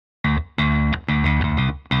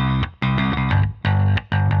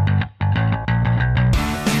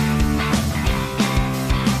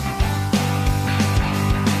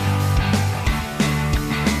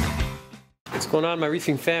Going on, my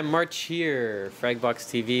reefing fam? March here, Fragbox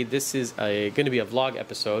TV. This is going to be a vlog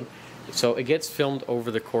episode, so it gets filmed over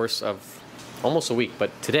the course of almost a week.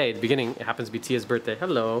 But today, the beginning, it happens to be Tia's birthday.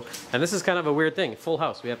 Hello, and this is kind of a weird thing. Full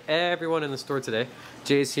house. We have everyone in the store today.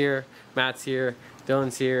 Jay's here, Matt's here,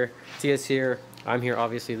 Dylan's here, Tia's here. I'm here,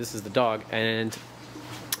 obviously. This is the dog, and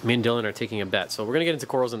me and Dylan are taking a bet. So we're gonna get into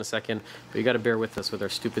corals in a second, but you got to bear with us with our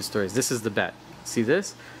stupid stories. This is the bet. See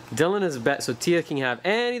this? Dylan has bet so Tia can have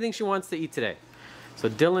anything she wants to eat today. So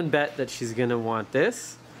Dylan bet that she's gonna want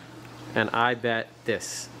this, and I bet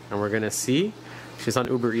this, and we're gonna see. She's on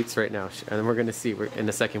Uber Eats right now, and we're gonna see in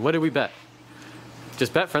a second. What did we bet?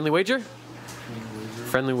 Just bet, friendly wager?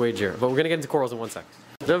 Friendly wager. But we're gonna get into corals in 1 sec.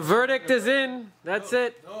 The verdict is in. That's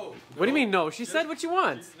it. No. What do you mean no? She said what you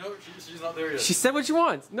want. No, she's not there yet. She said what you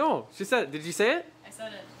want. No, she said it. Did you say it? I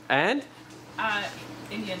said it. And?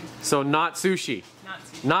 Indian. So not sushi. Not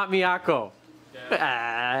sushi. Not Miyako.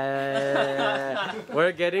 Yeah.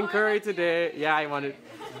 We're getting curry today. Yeah, I wanted.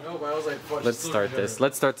 No, but I was like, what? Let's start this.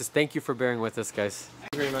 Let's start this. Thank you for bearing with us, guys.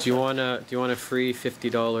 Do you want a free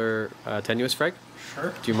 $50 tenuous frag?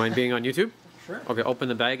 Sure. Do you mind being on YouTube? Sure. Okay, open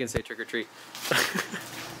the bag and say trick or treat.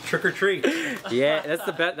 Trick or treat. Yeah, that's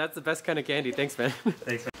the best kind of candy. Thanks, man.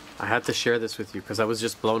 Thanks, man. I had to share this with you because I was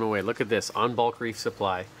just blown away. Look at this on Bulk Reef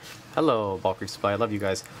Supply. Hello, Bulk Reef Supply. I love you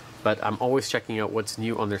guys. But I'm always checking out what's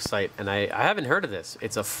new on their site, and I haven't heard of this.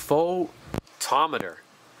 It's a photometer.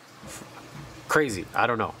 Crazy. I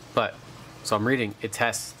don't know. But, so I'm reading. It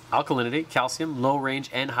tests alkalinity, calcium, low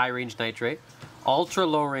range and high range nitrate, ultra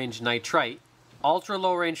low range nitrite, ultra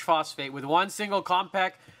low range phosphate with one single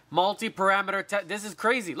compact multi-parameter test. This is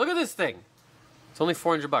crazy. Look at this thing. It's only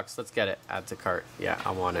 400 bucks. Let's get it. Add to cart. Yeah,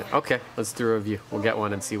 I want it. Okay, let's do a review. We'll get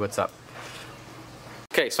one and see what's up.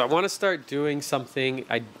 Okay, so I want to start doing something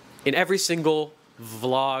in every single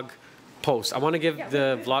vlog post. I want to give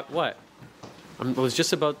the vlog, what? I was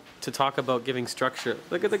just about to talk about giving structure.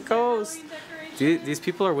 Look at the coast. These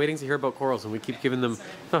people are waiting to hear about corals and we keep giving them,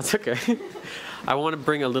 no, it's okay. I want to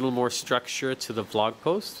bring a little more structure to the vlog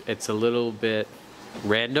post. It's a little bit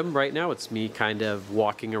random right now. It's me kind of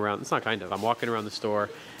walking around. It's not kind of. I'm walking around the store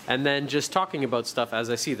and then just talking about stuff as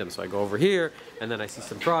I see them. So I go over here and then I see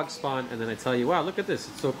some frogs spawn and then I tell you, wow, look at this.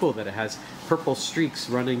 It's so cool that it has purple streaks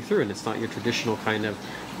running through and it's not your traditional kind of,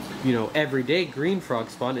 you know, everyday green frog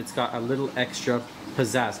spawn. It's got a little extra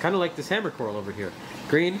pizzazz. Kind of like this hammer coral over here.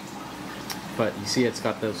 Green, but you see it's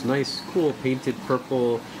got those nice, cool, painted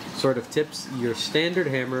purple sort of tips. Your standard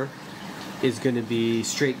hammer is going to be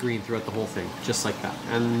straight green throughout the whole thing, just like that.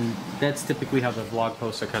 And that's typically how the vlog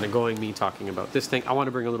posts are kind of going, me talking about this thing. I want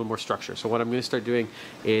to bring a little more structure. So what I'm going to start doing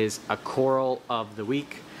is a coral of the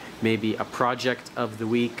week, maybe a project of the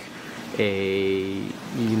week,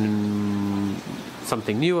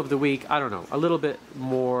 something new of the week. I don't know, a little bit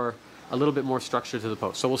more structure to the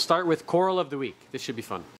post. So we'll start with coral of the week. This should be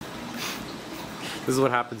fun. This is what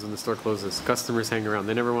happens when the store closes. Customers hang around.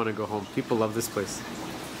 They never want to go home. People love this place.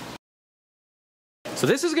 So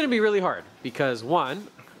this is going to be really hard because one,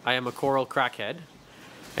 I am a coral crackhead,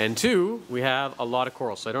 and two, we have a lot of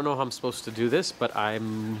corals. So I don't know how I'm supposed to do this, but I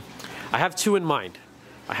have two in mind.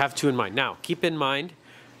 I have two in mind. Now, keep in mind,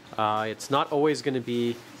 it's not always going to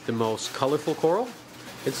be the most colorful coral.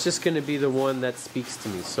 It's just going to be the one that speaks to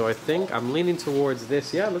me. So I think I'm leaning towards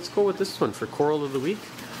this. Yeah, let's go with this one for coral of the week.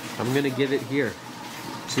 I'm going to give it here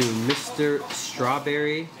to Mr.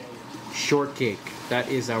 Strawberry Shortcake. That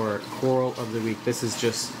is our coral of the week. This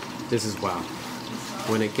is wow.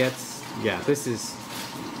 When it gets, yeah,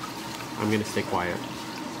 I'm gonna stay quiet.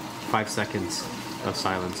 5 seconds of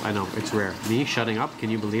silence. I know, it's rare. Me shutting up, can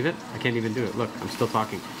you believe it? I can't even do it. Look, I'm still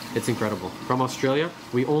talking. It's incredible. From Australia,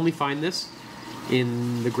 we only find this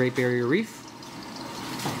in the Great Barrier Reef.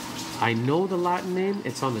 I know the Latin name.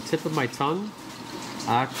 It's on the tip of my tongue.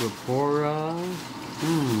 Acropora.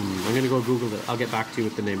 I'm gonna go Google it. I'll get back to you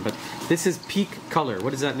with the name. But this is peak color. What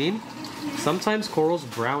does that mean? Sometimes corals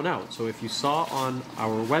brown out. So if you saw on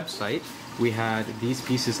our website, we had these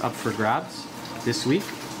pieces up for grabs this week,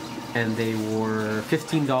 and they were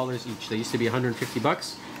 $15 each. They used to be 150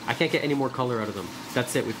 bucks. I can't get any more color out of them.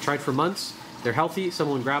 That's it. We've tried for months. They're healthy.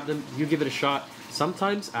 Someone grabbed them. You give it a shot.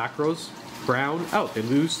 Sometimes acros brown out. They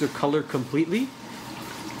lose their color completely,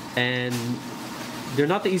 and they're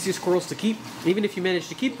not the easiest corals to keep. Even if you manage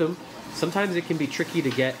to keep them, sometimes it can be tricky to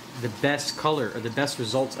get the best color or the best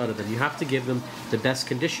results out of them. You have to give them the best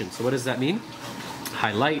conditions. So what does that mean?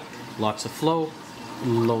 High light, lots of flow,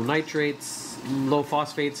 low nitrates, low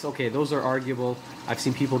phosphates. Okay, those are arguable. I've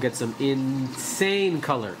seen people get some insane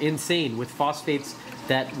color, insane, with phosphates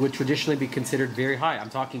that would traditionally be considered very high. I'm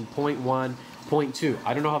talking 0.1, 0.2.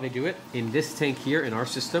 I don't know how they do it. In this tank here, in our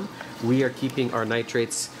system, we are keeping our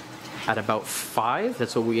nitrates at about 5.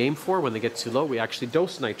 That's what we aim for. When they get too low, we actually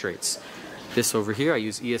dose nitrates. This over here, I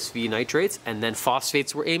use ESV nitrates, and then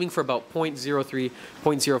phosphates, we're aiming for about 0.03,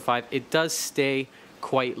 0.05. It does stay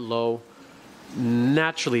quite low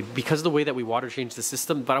naturally because of the way that we water change the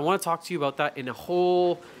system, but I want to talk to you about that in a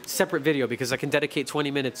whole separate video because I can dedicate 20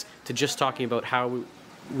 minutes to just talking about how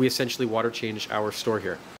we essentially water change our store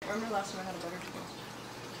here. Remember last time I had a butter chicken?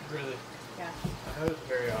 Really? Yeah. I have it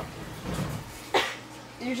very often.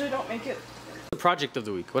 You usually don't make it. The project of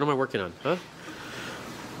the week. What am I working on? Huh?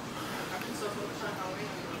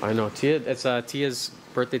 I know Tia. It's Tia's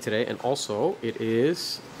birthday today, and also it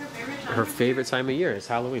is her favorite time of year. It's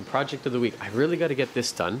Halloween. Project of the week. I really got to get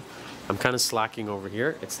this done. I'm kind of slacking over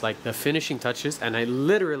here. It's like the finishing touches, and I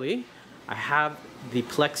have the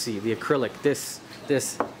plexi, the acrylic, this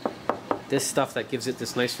stuff that gives it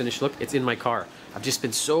this nice finished look. It's in my car. I've just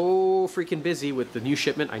been so freaking busy with the new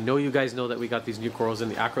shipment. I know you guys know that we got these new corals, and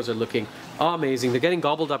the acros are looking amazing. They're getting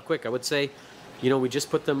gobbled up quick. I would say, you know, we just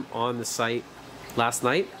put them on the site last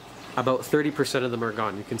night. About 30% of them are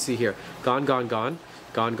gone. You can see here, gone, gone, gone,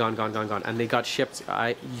 gone, gone, gone, gone, gone, and they got shipped.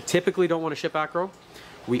 You typically don't want to ship acro.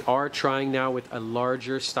 We are trying now with a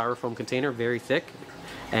larger styrofoam container, very thick,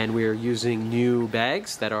 and we're using new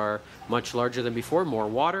bags that are much larger than before, more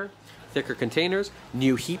water, thicker containers,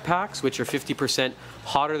 new heat packs, which are 50%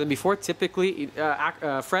 hotter than before. Typically,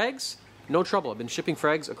 frags, no trouble. I've been shipping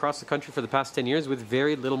frags across the country for the past 10 years with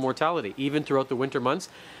very little mortality, even throughout the winter months.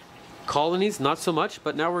 Colonies, not so much,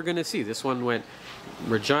 but now we're going to see. This one went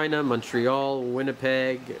Regina, Montreal,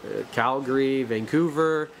 Winnipeg, Calgary,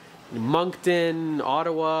 Vancouver, Moncton,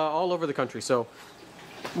 Ottawa, all over the country. So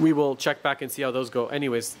we will check back and see how those go.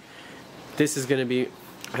 Anyways, this is going to be,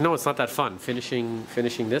 I know it's not that fun finishing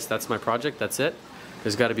this. That's my project. That's it.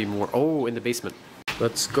 There's got to be more. Oh, in the basement.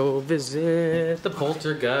 Let's go visit the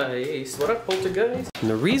poltergeist. What up, poltergeist? And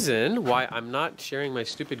the reason why I'm not sharing my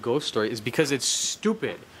stupid ghost story is because it's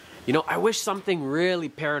stupid. You know, I wish something really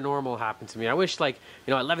paranormal happened to me. I wish, like,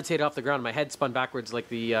 you know, I levitated off the ground, my head spun backwards like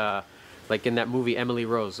the, like in that movie Emily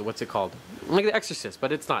Rose. What's it called? Like The Exorcist,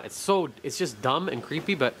 but it's not. It's just dumb and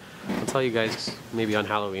creepy. But I'll tell you guys maybe on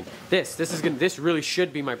Halloween. This really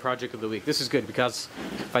should be my project of the week. This is good because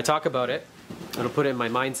if I talk about it, it'll put it in my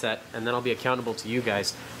mindset, and then I'll be accountable to you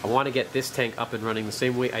guys. I want to get this tank up and running the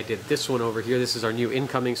same way I did this one over here. This is our new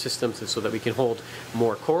incoming system so that we can hold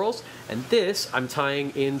more corals. And this I'm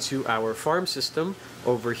tying into our farm system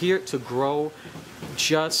over here to grow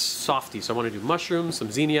just softies. So I want to do mushrooms,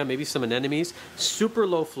 some xenia, maybe some anemones. Super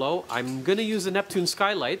low flow. I'm going to use the Neptune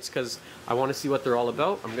skylights because I want to see what they're all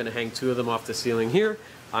about. I'm going to hang 2 of them off the ceiling here.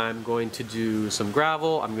 I'm going to do some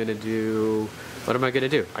gravel. I'm going to do... What am I going to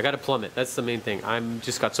do? I got to plumb it. That's the main thing. I'm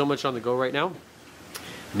just got so much on the go right now.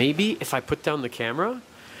 Maybe if I put down the camera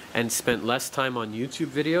and spent less time on YouTube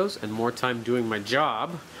videos and more time doing my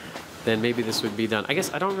job, then maybe this would be done. I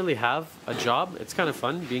guess I don't really have a job. It's kind of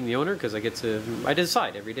fun being the owner because I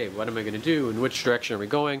decide every day, what am I going to do? In which direction are we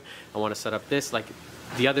going? I want to set up this. Like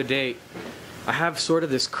the other day, I have sort of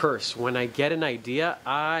this curse. When I get an idea,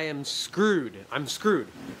 I am screwed. I'm screwed.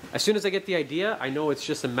 As soon as I get the idea, I know it's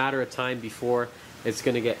just a matter of time before it's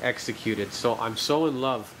going to get executed. So I'm so in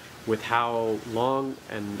love with how long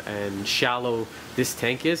and shallow this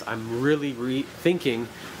tank is. I'm really thinking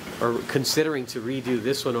or considering to redo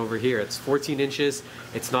this one over here. It's 14 inches.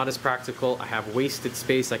 It's not as practical. I have wasted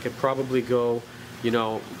space. I could probably go, you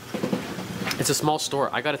know, it's a small store.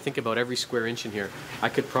 I got to think about every square inch in here. I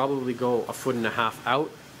could probably go 1.5 feet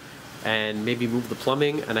out and maybe move the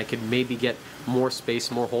plumbing, and I could maybe get more space,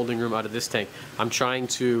 more holding room out of this tank. I'm trying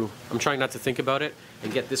not to think about it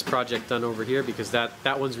and get this project done over here because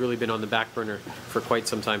that one's really been on the back burner for quite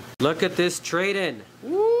some time. Look at this trade-in.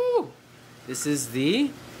 Woo! This is the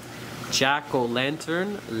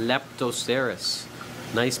Jack-o'-lantern Leptoceras.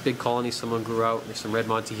 Nice big colony someone grew out. There's some red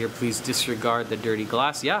Monty here. Please disregard the dirty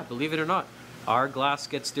glass. Yeah, believe it or not, our glass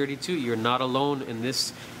gets dirty too. You're not alone in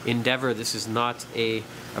this endeavor. This is not a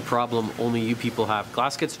problem only you people have.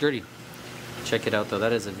 Glass gets dirty. Check it out though.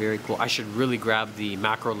 That is a very cool. I should really grab the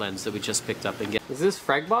macro lens that we just picked up and get. Is this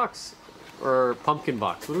frag box or pumpkin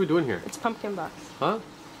box? What are we doing here? It's pumpkin box. Huh?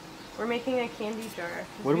 We're making a candy jar.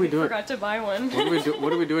 What are we doing? Forgot to buy one.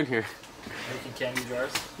 What are we doing here? Making candy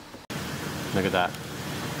jars. Look at that.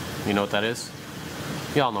 You know what that is?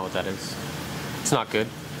 Y'all know what that is. It's not good.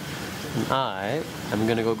 I am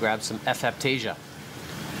gonna go grab some F-Aptasia,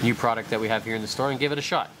 new product that we have here in the store, and give it a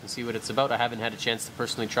shot and see what it's about. I haven't had a chance to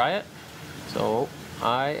personally try it, so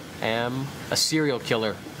I am a serial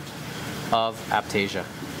killer of Aptasia.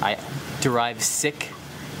 I derive sick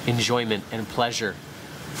enjoyment and pleasure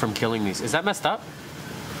from killing these. Is that messed up?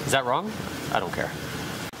 Is that wrong? I don't care.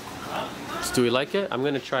 So do we like it? I'm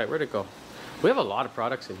gonna try it. Where'd it go? We have a lot of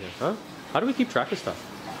products in here, huh? How do we keep track of stuff?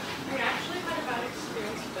 I actually had a bad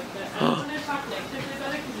experience with it. I don't want to talk negatively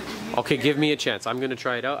about it because Okay, give me a chance. I'm gonna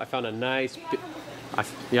try it out. I found a nice...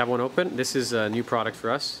 You have one open? This is a new product for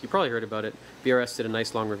us. You probably heard about it. BRS did a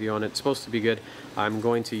nice long review on it. It's supposed to be good. I'm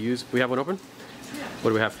going to use... We have one open? Yeah.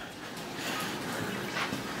 What do we have?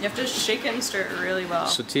 You have to shake it and stir it really well.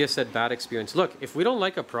 So Tia said bad experience. Look, if we don't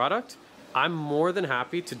like a product, I'm more than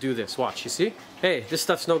happy to do this. Watch, you see? Hey, this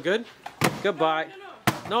stuff's no good. Goodbye.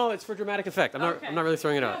 No, it's for dramatic effect. I'm not really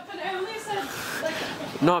throwing it out. But I only said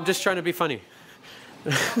like. No, I'm just trying to be funny.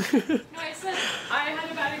 No, I said I had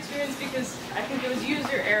a bad experience because I think it was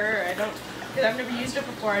user error. Because I've never used it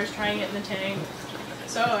before. I was trying it in the tank,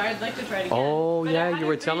 so I'd like to try it again. Oh But yeah, you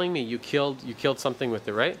were telling me you killed something with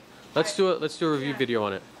it, right? Let's do a review video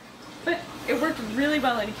on it. But it worked really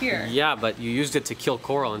well in here. Yeah, but you used it to kill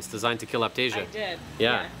coral and it's designed to kill Aiptasia. I did.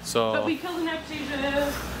 Yeah, so... But we killed an Aiptasia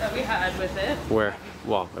that we had with it. Where?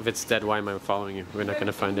 Well, if it's dead, why am I following you? We're not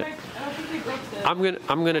gonna find it. I don't think we broke the...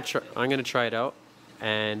 I'm gonna try it out,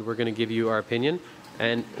 and we're gonna give you our opinion.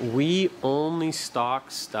 And we only stock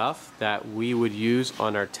stuff that we would use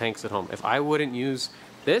on our tanks at home. If I wouldn't use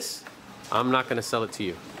this, I'm not gonna sell it to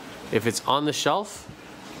you. If it's on the shelf,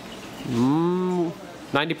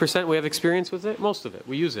 90% we have experience with it. Most of it,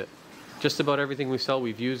 we use it. Just about everything we sell,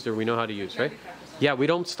 we've used or we know how to use, right? Yeah, we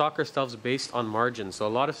don't stock ourselves based on margin. So a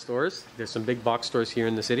lot of stores, there's some big box stores here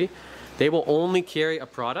in the city, they will only carry a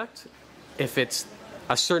product if it's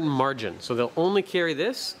a certain margin. So they'll only carry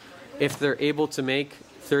this if they're able to make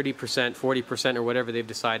 30%, 40% or whatever they've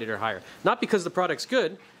decided or higher. Not because the product's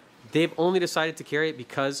good, they've only decided to carry it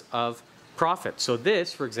because of profit. So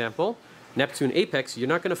this, for example, Neptune Apex, you're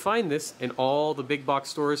not going to find this in all the big box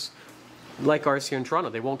stores like ours here in Toronto.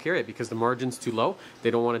 They won't carry it because the margin's too low.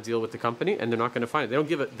 They don't want to deal with the company, and they're not going to find it.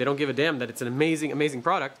 They don't give a damn that it's an amazing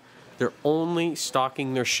product. They're only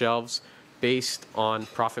stocking their shelves based on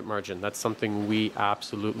profit margin. That's something we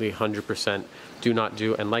absolutely 100% do not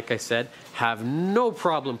do. And like I said, have no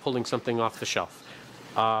problem pulling something off the shelf.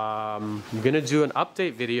 I'm going to do an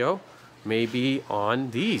update video maybe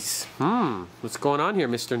on these. What's going on here,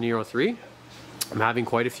 Mr. Nero 3? I'm having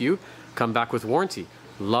quite a few come back with warranty.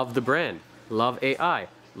 Love the brand, love AI,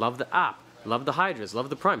 love the app, love the Hydras,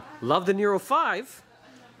 love the Prime, love the Nero 5.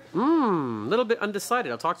 A little bit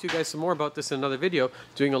undecided. I'll talk to you guys some more about this in another video,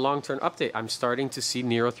 doing a long-term update. I'm starting to see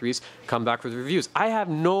Nero 3s come back with reviews. I have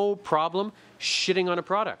no problem shitting on a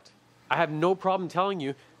product. I have no problem telling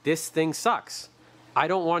you this thing sucks. I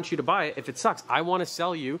don't want you to buy it if it sucks. I want to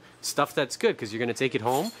sell you stuff that's good because you're going to take it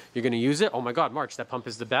home. You're going to use it. Oh my God, March, that pump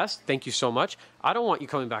is the best. Thank you so much. I don't want you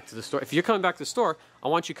coming back to the store. If you're coming back to the store, I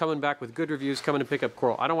want you coming back with good reviews, coming to pick up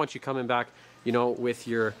coral. I don't want you coming back, you know, with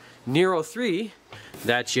your Nero 3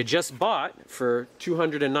 that you just bought for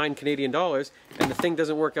 209 Canadian dollars and the thing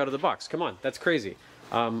doesn't work out of the box. Come on, that's crazy.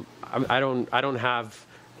 I don't have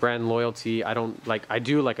brand loyalty. I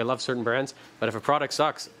love certain brands, but if a product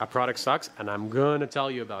sucks, and I'm gonna tell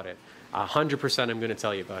you about it. 100% I'm gonna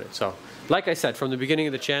tell you about it. So, like I said, from the beginning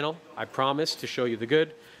of the channel, I promise to show you the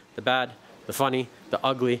good, the bad, the funny, the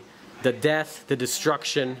ugly, the death, the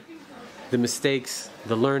destruction, the mistakes,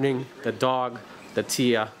 the learning, the dog, the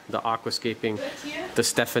Tia, the aquascaping, the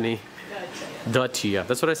Stephanie, the Tia.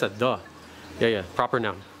 That's what I said, the. Yeah, proper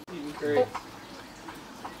noun. Great.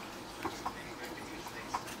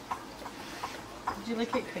 Did you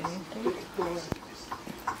like it clean?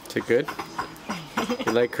 Is it good?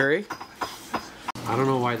 You like curry? I don't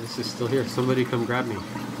know why this is still here. Somebody come grab me.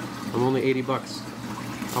 I'm only 80 bucks.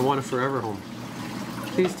 I want a forever home.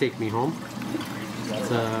 Please take me home.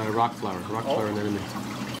 It's a rock flower anemone.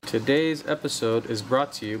 Today's episode is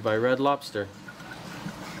brought to you by Red Lobster.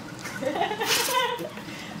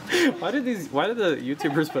 Why did the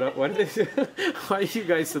YouTubers put up? Why do you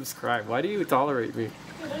guys subscribe? Why do you tolerate me?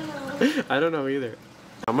 I don't know either.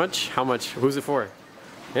 How much? How much? Who's it for?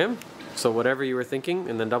 Him? So whatever you were thinking,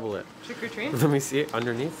 and then double it. Trick or treat? Let me see it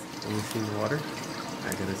underneath. Let me see the water.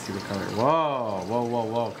 I gotta see the color.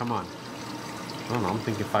 Whoa, come on. I don't know, I'm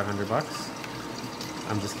thinking 500 bucks.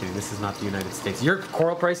 I'm just kidding, this is not the United States. Your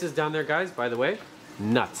coral prices down there, guys, by the way,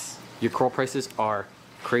 nuts. Your coral prices are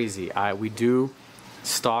crazy. We do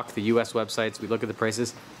stock the US websites, we look at the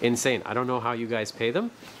prices, insane. I don't know how you guys pay them,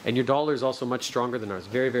 and your dollar is also much stronger than ours.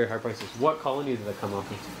 Very, very high prices. What colony did that come off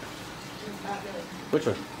of? Which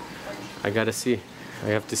one? I gotta see. I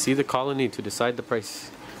have to see the colony to decide the price.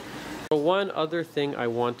 So one other thing I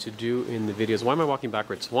want to do in the videos, why am I walking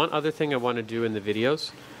backwards? One other thing I want to do in the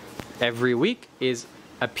videos every week is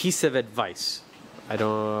a piece of advice.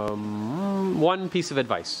 One piece of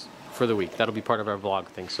advice for the week. That'll be part of our vlog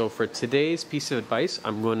thing. So for today's piece of advice,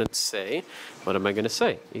 I'm going to say, what am I going to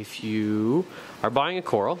say? If you are buying a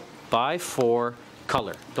coral, buy for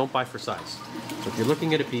color. Don't buy for size. So if you're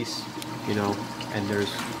looking at a piece, you know, and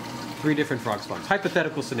there's 3 different frog spawns.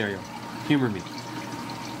 Hypothetical scenario. Humor me.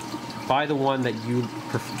 Buy the one that you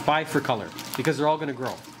buy for color, because they're all going to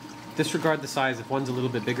grow. Disregard the size. If one's a little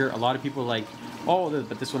bit bigger, a lot of people are like, oh,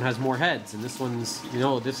 but this one has more heads, and this one's, you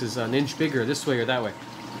know, this is an inch bigger this way or that way.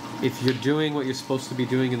 If you're doing what you're supposed to be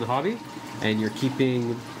doing in the hobby, and you're keeping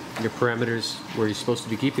your parameters where you're supposed to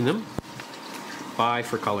be keeping them, buy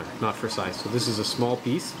for color, not for size. So this is a small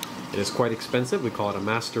piece. It is quite expensive. We call it a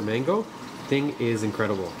Master Mango. Thing is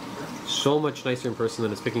incredible. So much nicer in person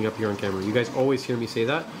than it's picking up here on camera. You guys always hear me say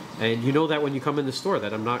that, and you know that when you come in the store,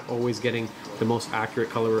 that I'm not always getting the most accurate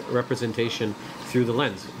color representation through the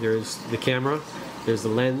lens. There's the camera, there's the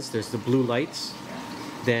lens, there's the blue lights,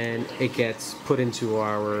 then it gets put into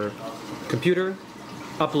our computer,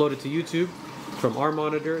 uploaded to YouTube, from our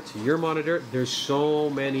monitor to your monitor. There's so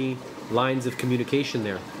many lines of communication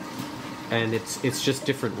there, and it's just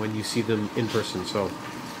different when you see them in person. So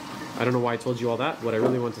I don't know why I told you all that. What I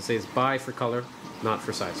really want to say is buy for color, not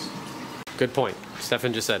for size. Good point.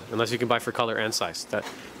 Stefan just said, unless you can buy for color and size.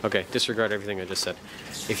 Okay, disregard everything I just said.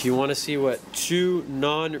 If you want to see what 2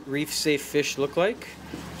 non-reef safe fish look like,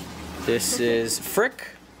 this is Frick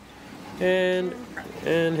and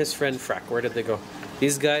his friend Frack. Where did they go?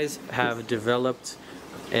 These guys have developed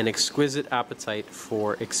an exquisite appetite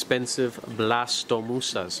for expensive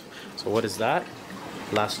blastomusas. So what is that?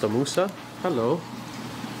 Blastomusa. Hello.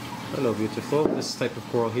 Hello, beautiful. This type of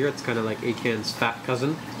coral here, it's kind of like Acan's fat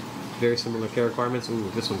cousin. Very similar care requirements. Ooh,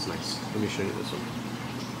 this one's nice. Let me show you this one.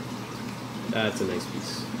 That's a nice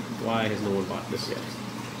piece. Why has no one bought this yet?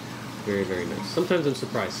 Very, very nice. Sometimes I'm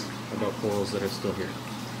surprised about corals that are still here.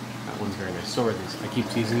 That one's very nice. So are these. I keep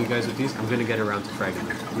teasing you guys with these. I'm going to get around to fragging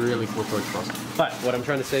them. Really full torch frost. But what I'm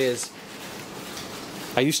trying to say is,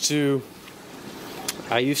 I used to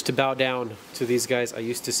bow down to these guys. I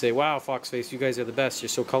used to say, wow, Foxface, you guys are the best. You're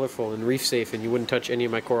so colorful and reef safe, and you wouldn't touch any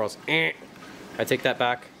of my corals. I take that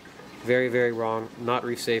back. Very, very wrong. Not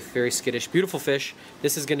reef safe. Very skittish. Beautiful fish.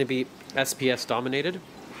 This is going to be SPS dominated.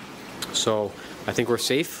 So I think we're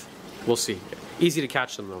safe. We'll see. Easy to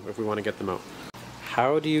catch them, though, if we want to get them out.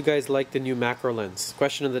 How do you guys like the new macro lens?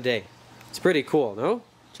 Question of the day. It's pretty cool, no?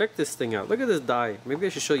 Check this thing out. Look at this dye. Maybe I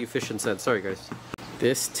should show you fish instead. Sorry, guys.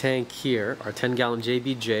 This tank here, our 10-gallon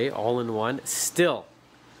JBJ, all-in-one, still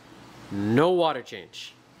no water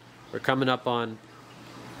change. We're coming up on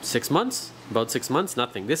 6 months, about 6 months,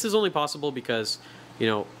 nothing. This is only possible because, you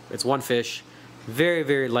know, it's one fish, very,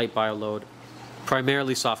 very light bioload,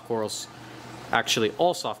 primarily soft corals, actually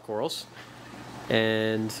all soft corals,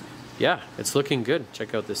 and yeah, it's looking good.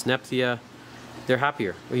 Check out this Nephthia. They're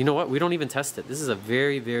happier. Well, you know what? We don't even test it. This is a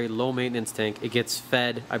very, very low maintenance tank. It gets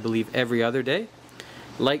fed, I believe, every other day.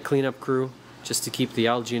 Light cleanup crew, just to keep the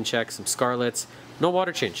algae in check, some scarlets. No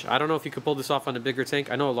water change. I don't know if you could pull this off on a bigger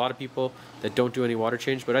tank. I know a lot of people that don't do any water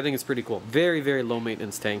change, but I think it's pretty cool. Very, very low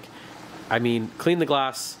maintenance tank. I mean, clean the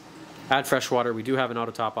glass, add fresh water. We do have an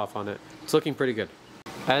auto top off on it. It's looking pretty good.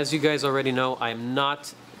 As you guys already know, I'm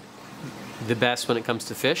not the best when it comes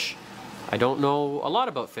to fish. I don't know a lot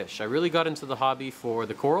about fish. I really got into the hobby for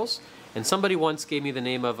the corals, and somebody once gave me the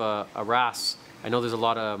name of a wrasse. I know there's a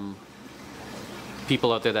lot of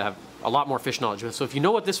people out there that have a lot more fish knowledge. So if you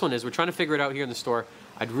know what this one is, we're trying to figure it out here in the store.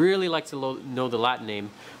 I'd really like to know the Latin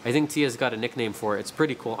name. I think Tia's got a nickname for it. It's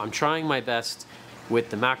pretty cool. I'm trying my best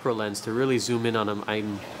with the macro lens to really zoom in on them. I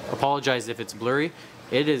apologize if it's blurry.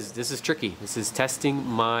 This is tricky. This is testing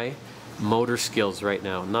my motor skills right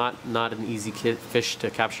now. Not an easy fish to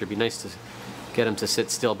capture. It'd be nice to get him to sit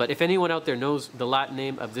still. But if anyone out there knows the Latin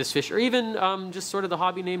name of this fish, or even just sort of the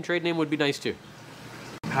hobby name, trade name, would be nice too.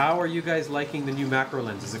 How are you guys liking the new macro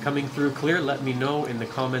lens? Is it coming through clear? Let me know in the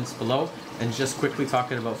comments below. And just quickly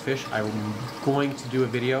talking about fish, I'm going to do a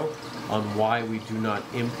video on why we do not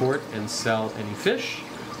import and sell any fish,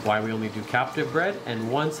 why we only do captive bred, and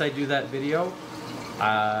once I do that video,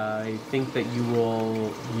 I think that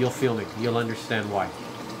you'll feel me. You'll understand why.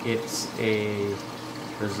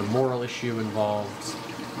 There's a moral issue involved.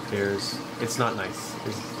 It's not nice.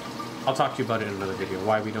 I'll talk to you about it in another video.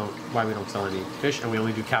 Why we don't sell any fish and we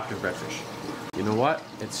only do captive bred fish. You know what?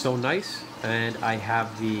 It's so nice, and I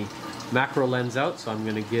have the macro lens out, so I'm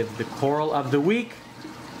going to give the coral of the week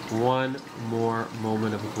one more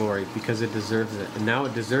moment of glory because it deserves it. And now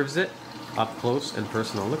it deserves it up close and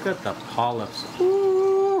personal. Look at the polyps.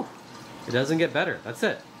 Ooh! It doesn't get better. That's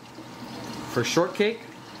it. For shortcake,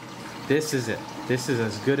 this is it. This is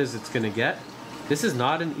as good as it's gonna get. This is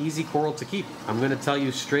not an easy coral to keep. I'm gonna tell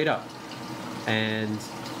you straight up. And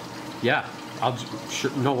yeah, you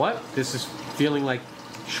know what? This is feeling like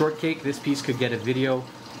shortcake. This piece could get a video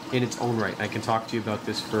in its own right. I can talk to you about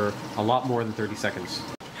this for a lot more than 30 seconds.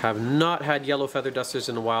 Have not had yellow feather dusters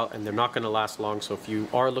in a while, and they're not gonna last long. So if you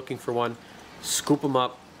are looking for one, scoop them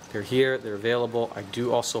up. They're here, they're available. I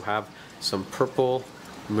do also have some purple,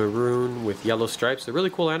 maroon with yellow stripes. They're really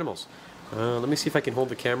cool animals. Let me see if I can hold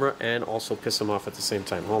the camera and also piss them off at the same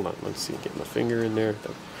time. Hold on, let's see, get my finger in there.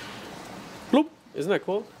 Bloop. Isn't that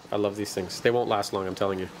cool? I love these things. They won't last long, I'm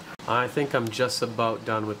telling you. I think I'm just about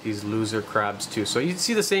done with these loser crabs too. So you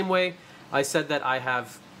see the same way I said that I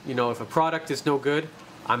have, you know, if a product is no good,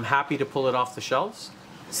 I'm happy to pull it off the shelves.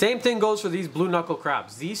 Same thing goes for these blue knuckle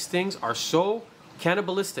crabs. These things are so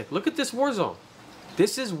cannibalistic. Look at this war zone.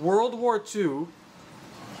 This is World War II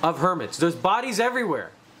of hermits. There's bodies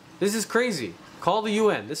everywhere. This is crazy. Call the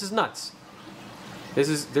UN. This is nuts.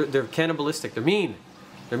 They're cannibalistic. They're mean.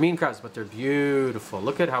 They're mean crabs, but they're beautiful.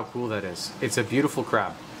 Look at how cool that is. It's a beautiful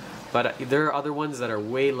crab. But there are other ones that are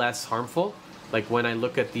way less harmful. Like when I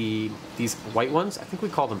look at these white ones, I think we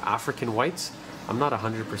call them African whites. I'm not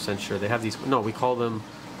 100% sure. They have these, no, we call them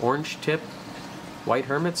orange tip white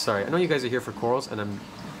hermits. Sorry, I know you guys are here for corals and I'm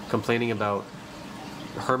complaining about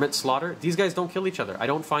hermit slaughter. These guys don't kill each other. I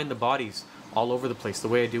don't find the bodies all over the place the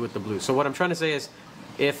way I do with the blue. So what I'm trying to say is,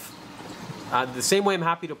 if the same way I'm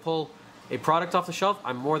happy to pull a product off the shelf,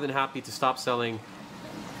 I'm more than happy to stop selling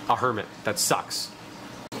a hermit that sucks.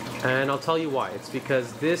 And I'll tell you why. It's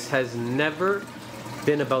because this has never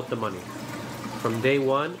been about the money. From day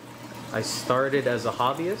one, I started as a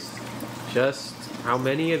hobbyist. Just how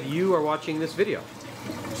many of you are watching this video?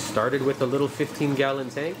 Started with a little 15-gallon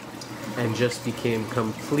tank and just became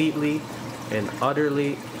completely and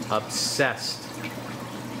utterly obsessed.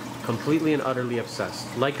 Completely and utterly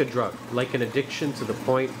obsessed. Like a drug, like an addiction, to the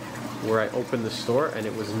point where I opened the store, and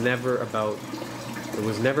it was never about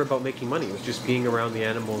making money. It was just being around the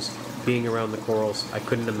animals, being around the corals. I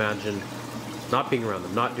couldn't imagine not being around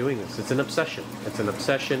them, not doing this. It's an obsession. It's an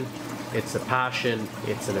obsession. It's a passion.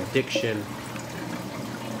 It's an addiction,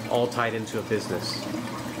 all tied into a business.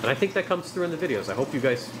 And I think that comes through in the videos. I hope you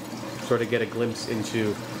guys sort of get a glimpse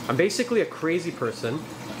into, I'm basically a crazy person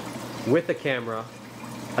with a camera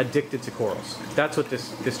addicted to corals. That's what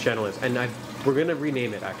this channel is. And we're gonna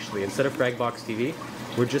rename it, actually. Instead of Fragbox TV,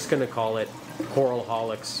 we're just gonna call it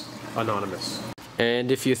Coralholics Anonymous.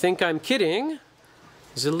 And if you think I'm kidding,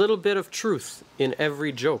 there's a little bit of truth in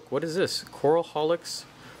every joke. What is this? Coralholics?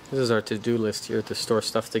 This is our to-do list here to store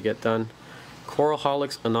stuff to get done.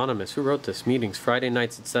 Coralholics Anonymous. Who wrote this? Meetings Friday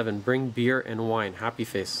nights at 7. Bring beer and wine. Happy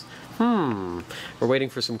face. We're waiting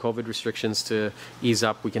for some COVID restrictions to ease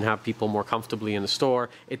up. We can have people more comfortably in the store.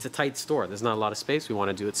 It's a tight store. There's not a lot of space. We want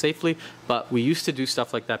to do it safely. But we used to do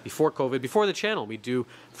stuff like that before COVID, before the channel. We'd do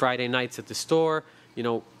Friday nights at the store. You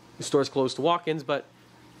know, the store's closed to walk-ins, but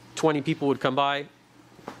 20 people would come by,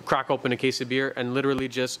 crack open a case of beer, and literally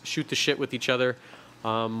just shoot the shit with each other.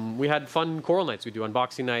 We had fun coral nights. We do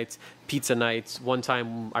unboxing nights, pizza nights. One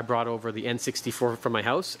time I brought over the N64 from my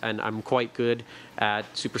house, and I'm quite good at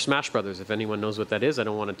Super Smash Brothers. If anyone knows what that is, I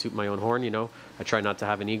don't want to toot my own horn, you know. I try not to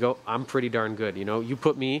have an ego. I'm pretty darn good, you know. You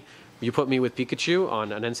put me with Pikachu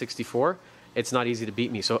on an N64, it's not easy to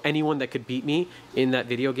beat me. So anyone that could beat me in that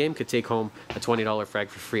video game could take home a $20 frag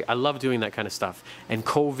for free. I love doing that kind of stuff. And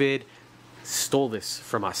COVID stole this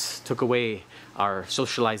from us, took away our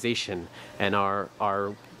socialization and our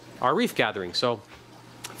reef gathering. So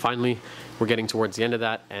finally, we're getting towards the end of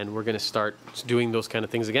that, and we're going to start doing those kind of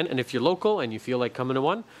things again. And if you're local and you feel like coming to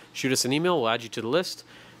one, shoot us an email. We'll add you to the list,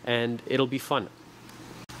 and it'll be fun.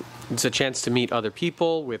 It's a chance to meet other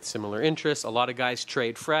people with similar interests. A lot of guys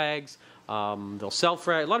trade frags. They'll sell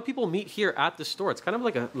frag. A lot of people meet here at the store. It's kind of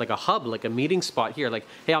like a hub, like a meeting spot here. Like,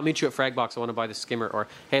 hey, I'll meet you at Fragbox. I want to buy this skimmer. Or,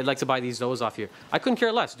 hey, I'd like to buy these those off here. I couldn't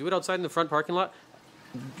care less. Do it outside in the front parking lot.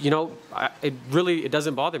 You know, it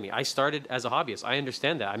doesn't bother me. I started as a hobbyist. I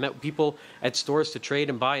understand that. I met people at stores to trade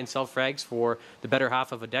and buy and sell frags for the better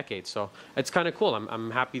half of a decade. So it's kind of cool.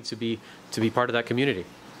 I'm happy to be part of that community.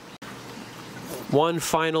 One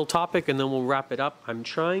final topic, and then we'll wrap it up. I'm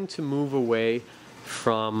trying to move away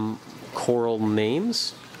from coral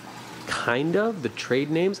names, kind of, the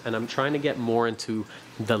trade names, and I'm trying to get more into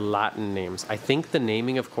the Latin names. I think the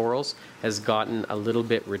naming of corals has gotten a little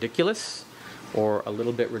bit ridiculous or a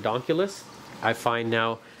little bit redonkulous. I find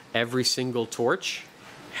now every single torch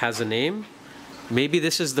has a name. Maybe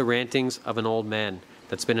this is the rantings of an old man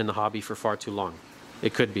that's been in the hobby for far too long.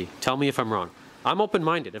 It could be. Tell me if I'm wrong. I'm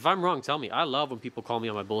open-minded. If I'm wrong, tell me. I love when people call me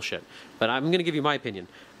on my bullshit. But I'm going to give you my opinion.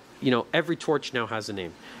 you know, every torch now has a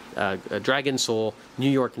name. Dragon Soul, New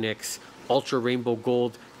York Knicks, Ultra Rainbow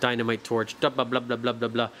Gold, Dynamite Torch, blah, blah, blah, blah, blah, blah,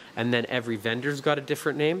 blah. And then every vendor's got a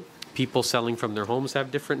different name. People selling from their homes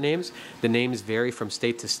have different names. The names vary from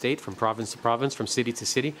state to state, from province to province, from city to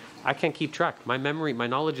city. I can't keep track. My memory, my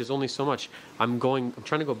knowledge is only so much. I'm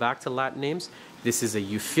trying to go back to Latin names. This is a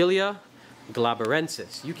Euphyllia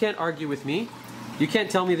glabarensis. You can't argue with me. You can't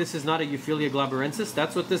tell me this is not a Euphyllia glabarensis.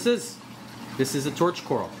 That's what this is. This is a torch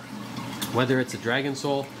coral. Whether it's a Dragon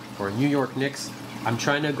Soul or a New York Knicks, I'm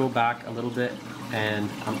trying to go back a little bit, and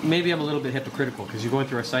maybe I'm a little bit hypocritical because you're going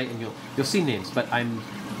through our site and you'll see names, but I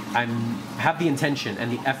have the intention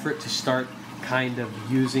and the effort to start kind of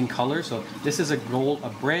using color. So this is a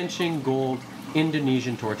branching gold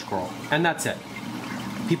Indonesian torch coral, and that's it.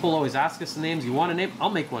 People always ask us the names. You want a name?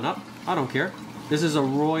 I'll make one up. I don't care. This is a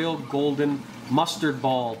royal golden mustard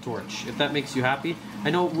ball torch, if that makes you happy.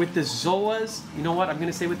 I know with the Zoas, you know what, I'm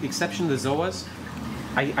gonna say with the exception of the Zoas,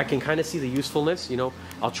 I can kind of see the usefulness. You know,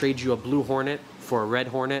 I'll trade you a blue hornet for a red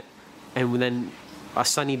hornet, and then a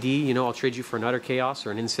Sunny D, you know, I'll trade you for another Chaos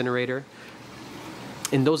or an Incinerator.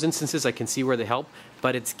 In those instances, I can see where they help,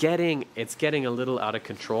 but it's getting a little out of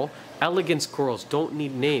control. Elegance corals don't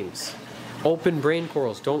need names. Open brain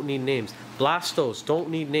corals don't need names. Blastos don't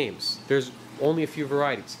need names. There's only a few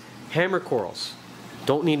varieties. Hammer corals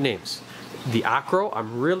don't need names. The acro,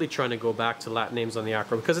 I'm really trying to go back to Latin names on the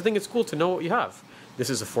acro because I think it's cool to know what you have. This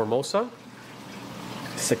is a Formosa,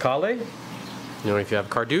 Cicale, you know, if you have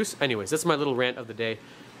Carduce. Anyways, that's my little rant of the day.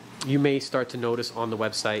 You may start to notice on the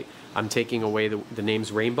website, I'm taking away the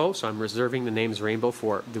names Rainbow, so I'm reserving the names Rainbow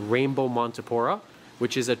for the Rainbow Montipora,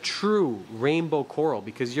 which is a true rainbow coral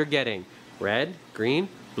because you're getting red, green,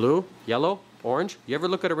 blue, yellow, orange. You ever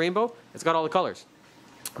look at a rainbow? It's got all the colors.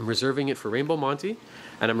 I'm reserving it for Rainbow Monty,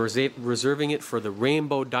 and I'm reserving it for the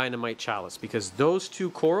Rainbow Dynamite Chalice because those two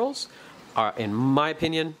corals are, in my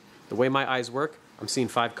opinion, the way my eyes work, I'm seeing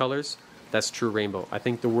 5 colors. That's true rainbow. I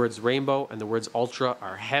think the words rainbow and the words ultra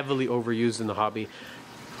are heavily overused in the hobby.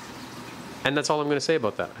 And that's all I'm going to say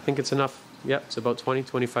about that. I think it's enough. Yeah, it's about 20,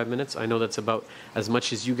 25 minutes. I know that's about as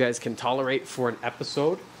much as you guys can tolerate for an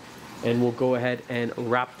episode. And we'll go ahead and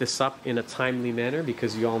wrap this up in a timely manner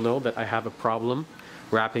because you all know that I have a problem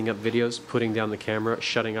wrapping up videos, putting down the camera,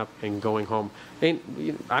 shutting up, and going home.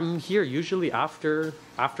 I'm here usually after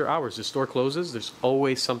hours. The store closes. There's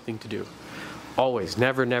always something to do. Always.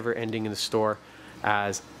 Never ending in the store.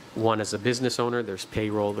 As a business owner, there's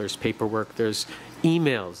payroll, there's paperwork, there's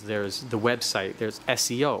emails, there's the website, there's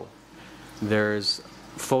SEO, there's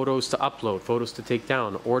photos to upload, photos to take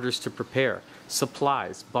down, orders to prepare,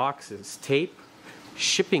 supplies, boxes, tape,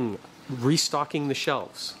 shipping, restocking the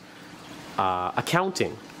shelves,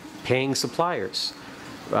 accounting, paying suppliers,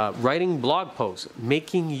 writing blog posts,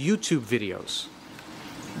 making YouTube videos.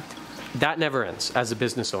 That never ends as a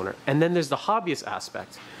business owner. And then there's the hobbyist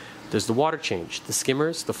aspect. There's the water change, the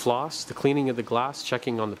skimmers, the floss, the cleaning of the glass,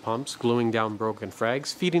 checking on the pumps, gluing down broken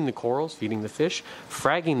frags, feeding the corals, feeding the fish,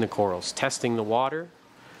 fragging the corals, testing the water,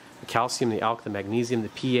 the calcium, the alk, the magnesium, the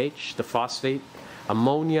pH, the phosphate,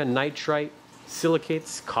 ammonia, nitrite,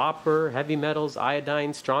 silicates, copper, heavy metals,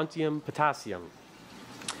 iodine, strontium, potassium.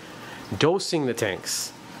 Dosing the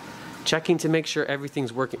tanks, checking to make sure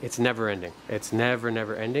everything's working. It's never ending. It's never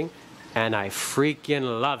ending. And I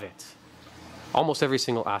freaking love it. Almost every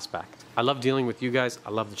single aspect. I love dealing with you guys. I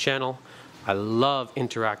love the channel. I love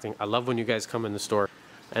interacting. I love when you guys come in the store.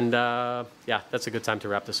 And yeah, that's a good time to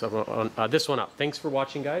wrap this one up. Thanks for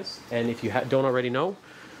watching, guys. And if you don't already know,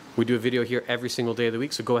 we do a video here every single day of the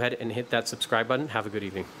week. So go ahead and hit that subscribe button. Have a good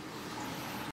evening.